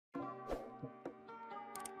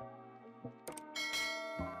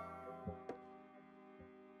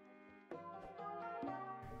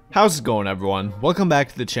How's it going, everyone? Welcome back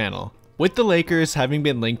to the channel. With the Lakers having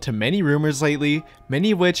been linked to many rumors lately,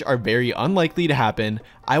 many of which are very unlikely to happen,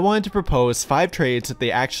 I wanted to propose 5 trades that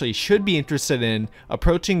they actually should be interested in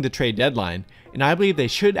approaching the trade deadline, and I believe they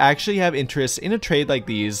should actually have interest in a trade like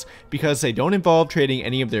these because they don't involve trading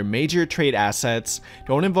any of their major trade assets,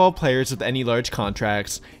 don't involve players with any large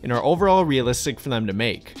contracts, and are overall realistic for them to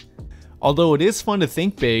make. Although it is fun to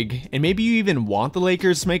think big, and maybe you even want the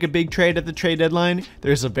Lakers to make a big trade at the trade deadline,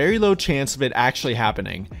 there's a very low chance of it actually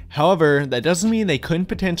happening. However, that doesn't mean they couldn't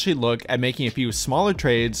potentially look at making a few smaller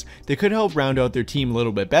trades that could help round out their team a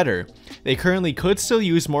little bit better. They currently could still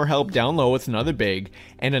use more help down low with another big,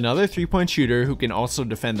 and another 3-point shooter who can also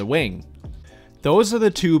defend the wing. Those are the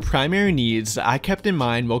 2 primary needs that I kept in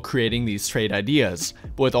mind while creating these trade ideas.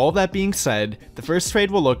 But with all that being said, the first trade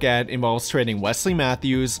we'll look at involves trading Wesley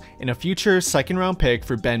Matthews and a future 2nd round pick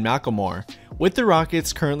for Ben McLemore. With the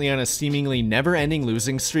Rockets currently on a seemingly never-ending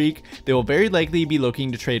losing streak, they will very likely be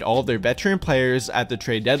looking to trade all of their veteran players at the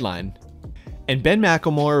trade deadline. And Ben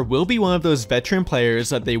McLemore will be one of those veteran players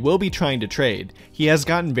that they will be trying to trade. He has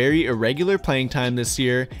gotten very irregular playing time this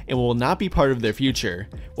year and will not be part of their future.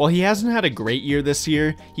 While he hasn't had a great year this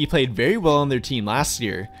year, he played very well on their team last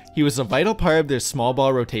year. He was a vital part of their small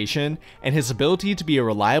ball rotation, and his ability to be a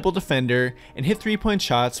reliable defender and hit 3-point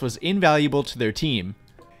shots was invaluable to their team.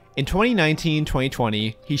 In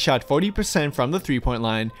 2019-2020, he shot 40% from the 3-point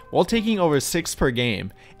line while taking over 6 per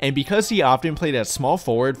game, and because he often played at small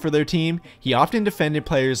forward for their team, he often defended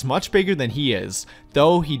players much bigger than he is,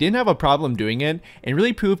 though he didn't have a problem doing it and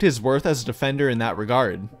really proved his worth as a defender in that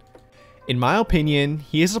regard. In my opinion,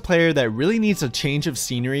 he is a player that really needs a change of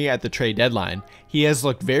scenery at the trade deadline. He has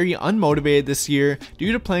looked very unmotivated this year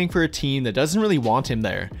due to playing for a team that doesn't really want him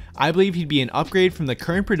there. I believe he'd be an upgrade from the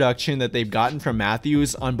current production that they've gotten from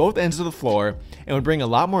Matthews on both ends of the floor and would bring a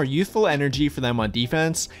lot more youthful energy for them on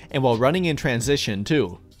defense and while running in transition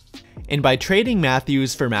too. And by trading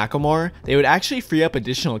Matthews for McLemore, they would actually free up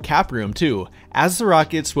additional cap room too, as the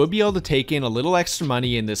Rockets would be able to take in a little extra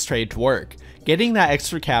money in this trade to work. Getting that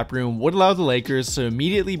extra cap room would allow the Lakers to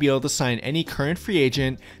immediately be able to sign any current free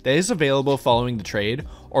agent that is available following the trade,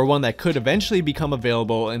 or one that could eventually become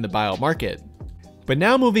available in the buyout market. But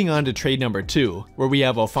now moving on to trade number 2, where we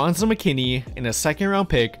have Alfonso McKinnie and a 2nd round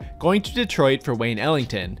pick going to Detroit for Wayne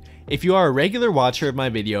Ellington. If you are a regular watcher of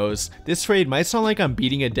my videos, this trade might sound like I'm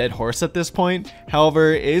beating a dead horse at this point,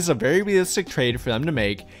 however it is a very realistic trade for them to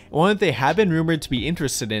make, and one that they have been rumored to be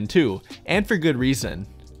interested in too, and for good reason.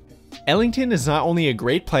 Ellington is not only a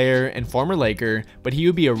great player and former Laker, but he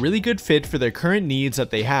would be a really good fit for their current needs that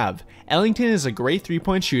they have. Ellington is a great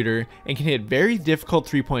 3-point shooter and can hit very difficult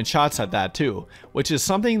 3-point shots at that too, which is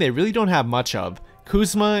something they really don't have much of.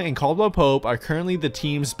 Kuzma and Caldwell Pope are currently the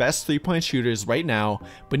team's best 3-point shooters right now,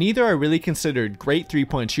 but neither are really considered great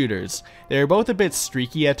 3-point shooters. They are both a bit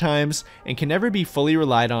streaky at times and can never be fully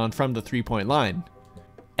relied on from the 3-point line.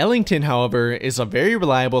 Ellington, however, is a very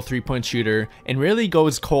reliable 3-point shooter and rarely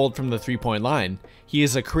goes cold from the 3-point line. He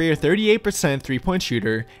is a career 38% 3-point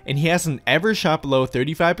shooter, and he hasn't ever shot below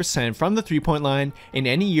 35% from the 3-point line in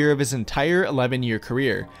any year of his entire 11-year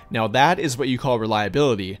career. Now that is what you call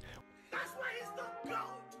reliability.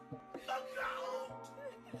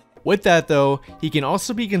 With that though, he can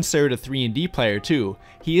also be considered a 3-and-D player too.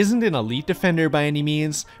 He isn't an elite defender by any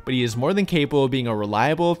means, but he is more than capable of being a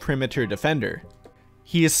reliable perimeter defender.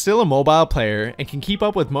 He is still a mobile player and can keep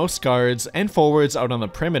up with most guards and forwards out on the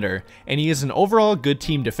perimeter, and he is an overall good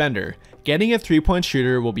team defender. Getting a 3-point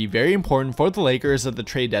shooter will be very important for the Lakers at the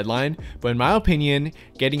trade deadline, but in my opinion,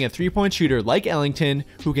 getting a 3-point shooter like Ellington,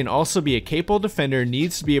 who can also be a capable defender,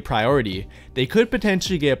 needs to be a priority. They could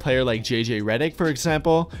potentially get a player like JJ Redick, for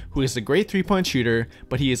example, who is a great 3-point shooter,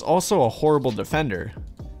 but he is also a horrible defender.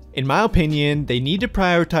 In my opinion, they need to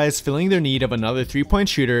prioritize filling their need of another 3-point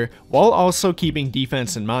shooter while also keeping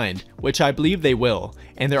defense in mind, which I believe they will,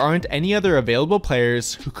 and there aren't any other available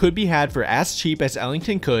players who could be had for as cheap as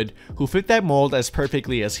Ellington could who fit that mold as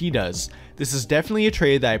perfectly as he does. This is definitely a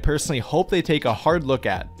trade that I personally hope they take a hard look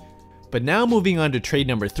at. But now moving on to trade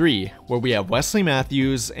number 3, where we have Wesley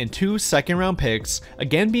Matthews and 2 2nd round picks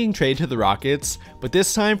again being traded to the Rockets, but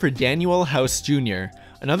this time for Danuel House Jr.,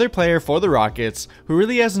 another player for the Rockets who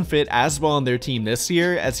really hasn't fit as well on their team this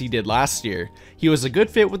year as he did last year. He was a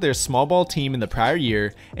good fit with their small ball team in the prior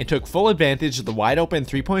year and took full advantage of the wide open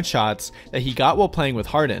 3-point shots that he got while playing with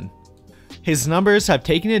Horton. His numbers have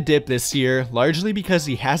taken a dip this year, largely because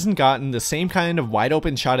he hasn't gotten the same kind of wide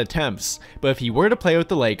open shot attempts, but if he were to play with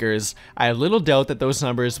the Lakers, I have little doubt that those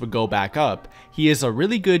numbers would go back up. He is a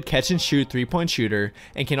really good catch and shoot 3-point shooter,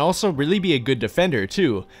 and can also really be a good defender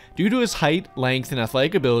too. Due to his height, length, and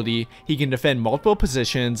athletic ability, he can defend multiple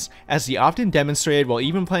positions, as he often demonstrated while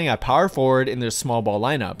even playing at power forward in their small ball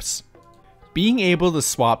lineups. Being able to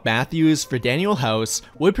swap Matthews for Danuel House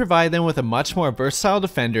would provide them with a much more versatile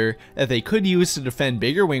defender that they could use to defend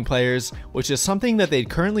bigger wing players, which is something that they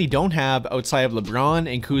currently don't have outside of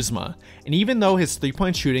LeBron and Kuzma. And even though his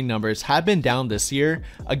 3-point shooting numbers have been down this year,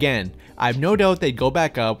 again, I have no doubt they'd go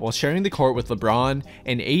back up while sharing the court with LeBron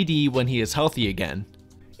and AD when he is healthy again.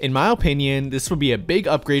 In my opinion, this would be a big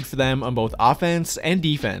upgrade for them on both offense and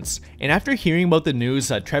defense, and after hearing about the news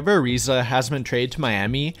that Trevor Ariza has been traded to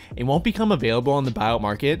Miami and won't become available on the buyout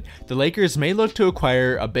market, the Lakers may look to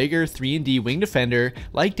acquire a bigger 3-and-D wing defender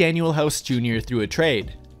like Danuel House Jr. through a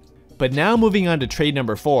trade. But now moving on to trade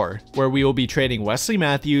number 4, where we will be trading Wesley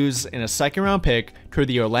Matthews and a 2nd-round pick toward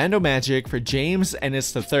the Orlando Magic for James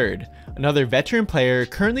Ennis III, another veteran player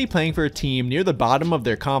currently playing for a team near the bottom of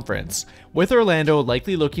their conference. With Orlando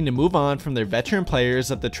likely looking to move on from their veteran players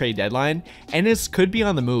at the trade deadline, Ennis could be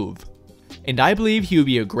on the move. And I believe he would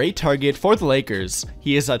be a great target for the Lakers.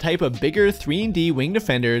 He is a type of bigger 3-and-D wing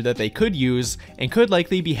defender that they could use and could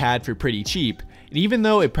likely be had for pretty cheap. And even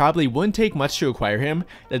though it probably wouldn't take much to acquire him,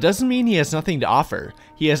 that doesn't mean he has nothing to offer.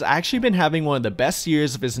 He has actually been having one of the best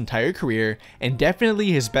years of his entire career, and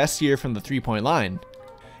definitely his best year from the 3-point line.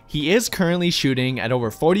 He is currently shooting at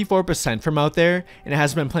over 44% from out there and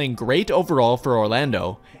has been playing great overall for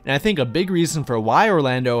Orlando. And I think a big reason for why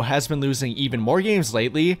Orlando has been losing even more games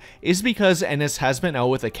lately is because Ennis has been out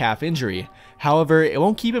with a calf injury. However, it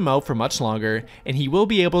won't keep him out for much longer, and he will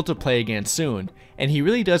be able to play again soon. And he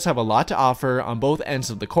really does have a lot to offer on both ends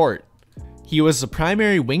of the court. He was the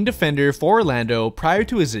primary wing defender for Orlando prior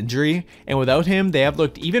to his injury, and without him they have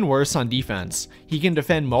looked even worse on defense. He can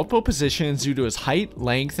defend multiple positions due to his height,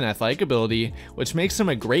 length, and athletic ability, which makes him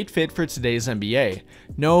a great fit for today's NBA.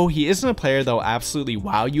 No, he isn't a player that will absolutely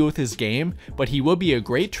wow you with his game, but he will be a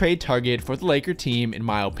great trade target for the Laker team in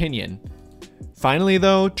my opinion. Finally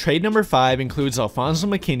though, trade number 5 includes Alfonso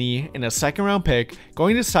McKinney and a 2nd-round pick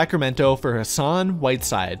going to Sacramento for Hassan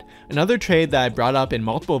Whiteside, another trade that I brought up in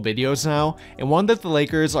multiple videos now, and one that the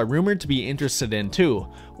Lakers are rumored to be interested in too.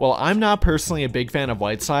 While I'm not personally a big fan of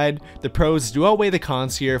Whiteside, the pros do outweigh the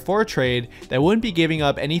cons here for a trade that wouldn't be giving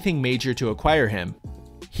up anything major to acquire him.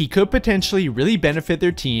 He could potentially really benefit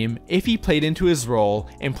their team if he played into his role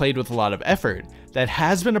and played with a lot of effort. That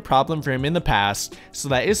has been a problem for him in the past, so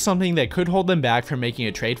that is something that could hold them back from making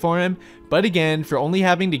a trade for him. But again, for only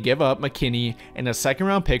having to give up McKinney and a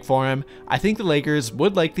 2nd-round pick for him, I think the Lakers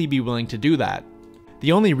would likely be willing to do that.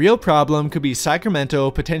 The only real problem could be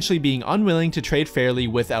Sacramento potentially being unwilling to trade fairly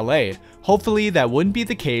with LA. Hopefully that wouldn't be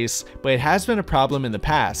the case, but it has been a problem in the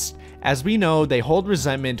past. As we know, they hold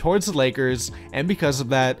resentment towards the Lakers, and because of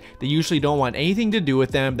that, they usually don't want anything to do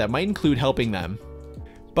with them that might include helping them.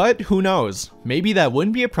 But who knows, maybe that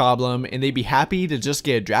wouldn't be a problem and they'd be happy to just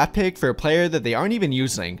get a draft pick for a player that they aren't even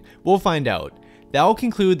using. We'll find out. That will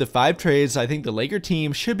conclude the 5 trades I think the Laker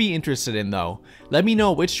team should be interested in though. Let me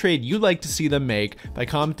know which trade you'd like to see them make by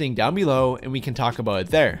commenting down below and we can talk about it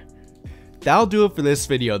there. That'll do it for this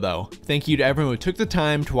video though. Thank you to everyone who took the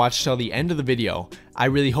time to watch till the end of the video. I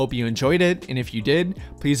really hope you enjoyed it, and if you did,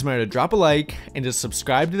 please remember to drop a like and to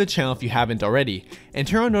subscribe to the channel if you haven't already, and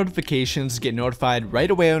turn on notifications to get notified right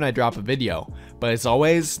away when I drop a video. But as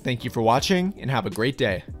always, thank you for watching and have a great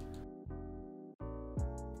day.